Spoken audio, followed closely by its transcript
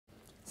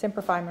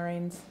Simplify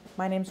Marines.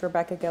 My name's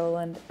Rebecca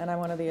Gilliland, and I'm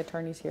one of the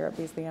attorneys here at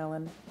Beasley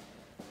Allen.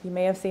 You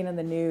may have seen in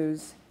the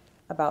news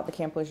about the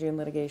Camp Lejeune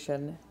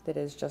litigation that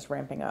is just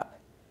ramping up.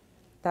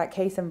 That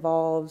case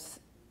involves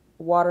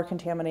water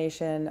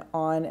contamination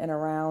on and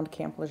around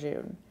Camp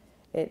Lejeune.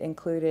 It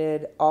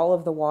included all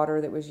of the water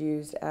that was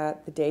used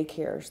at the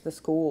daycares, the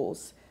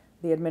schools,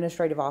 the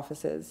administrative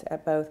offices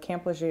at both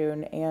Camp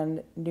Lejeune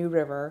and New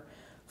River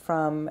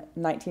from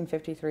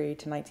 1953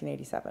 to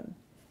 1987.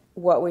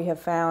 What we have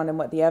found and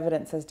what the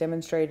evidence has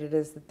demonstrated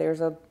is that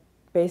there's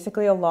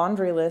basically a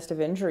laundry list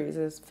of injuries.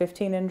 There's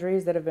 15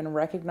 injuries that have been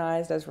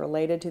recognized as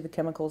related to the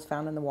chemicals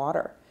found in the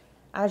water.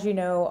 As you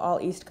know,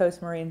 all East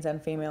Coast Marines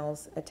and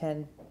females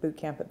attend boot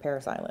camp at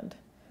Parris Island.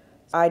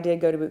 I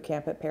did go to boot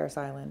camp at Parris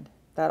Island.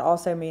 That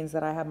also means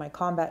that I have my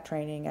combat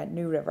training at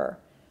New River.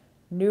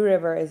 New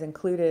River is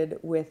included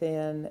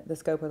within the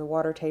scope of the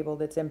water table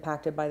that's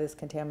impacted by this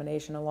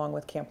contamination along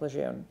with Camp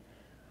Lejeune.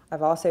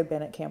 I've also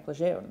been at Camp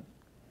Lejeune.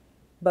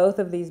 Both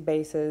of these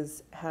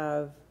bases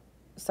have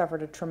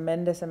suffered a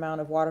tremendous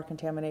amount of water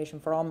contamination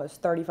for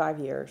almost 35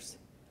 years.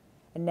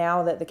 And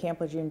now that the Camp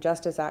Lejeune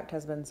Justice Act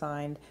has been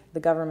signed, the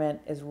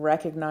government is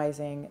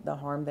recognizing the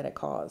harm that it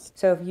caused.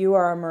 So if you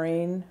are a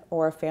Marine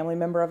or a family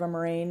member of a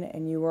Marine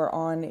and you were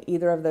on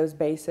either of those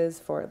bases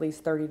for at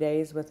least 30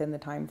 days within the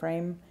time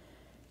frame,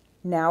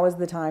 now is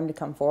the time to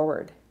come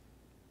forward.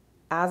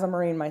 As a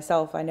Marine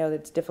myself, I know that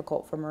it's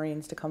difficult for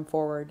Marines to come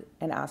forward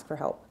and ask for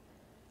help.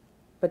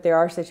 But there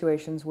are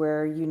situations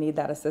where you need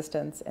that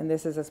assistance, and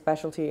this is a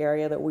specialty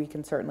area that we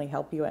can certainly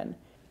help you in.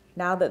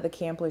 Now that the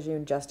Camp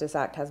Lejeune Justice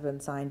Act has been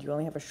signed, you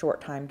only have a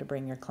short time to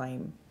bring your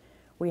claim.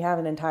 We have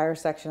an entire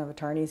section of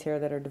attorneys here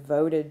that are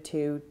devoted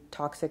to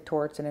toxic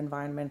torts and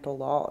environmental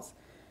laws.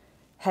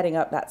 Heading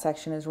up that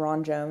section is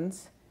Rhon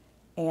Jones,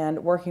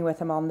 and working with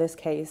him on this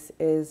case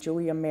is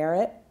Julia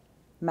Merritt,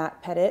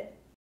 Matt Pettit,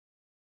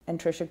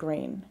 and Tricia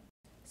Green.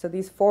 So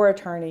these four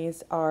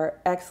attorneys are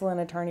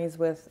excellent attorneys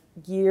with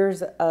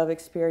years of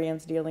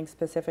experience dealing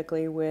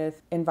specifically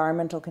with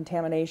environmental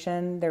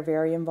contamination. They're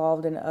very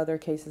involved in other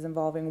cases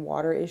involving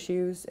water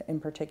issues in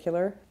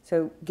particular.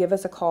 So give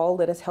us a call,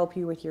 let us help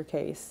you with your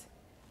case.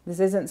 This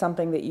isn't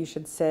something that you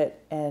should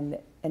sit and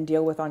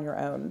deal with on your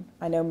own.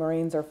 I know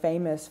Marines are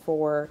famous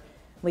for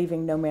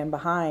leaving no man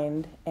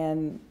behind,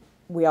 and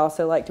we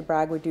also like to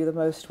brag we do the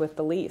most with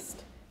the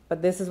least.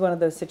 But this is one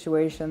of those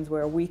situations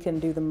where we can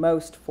do the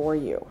most for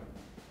you.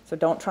 So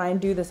don't try and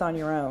do this on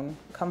your own.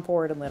 Come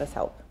forward and let us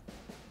help.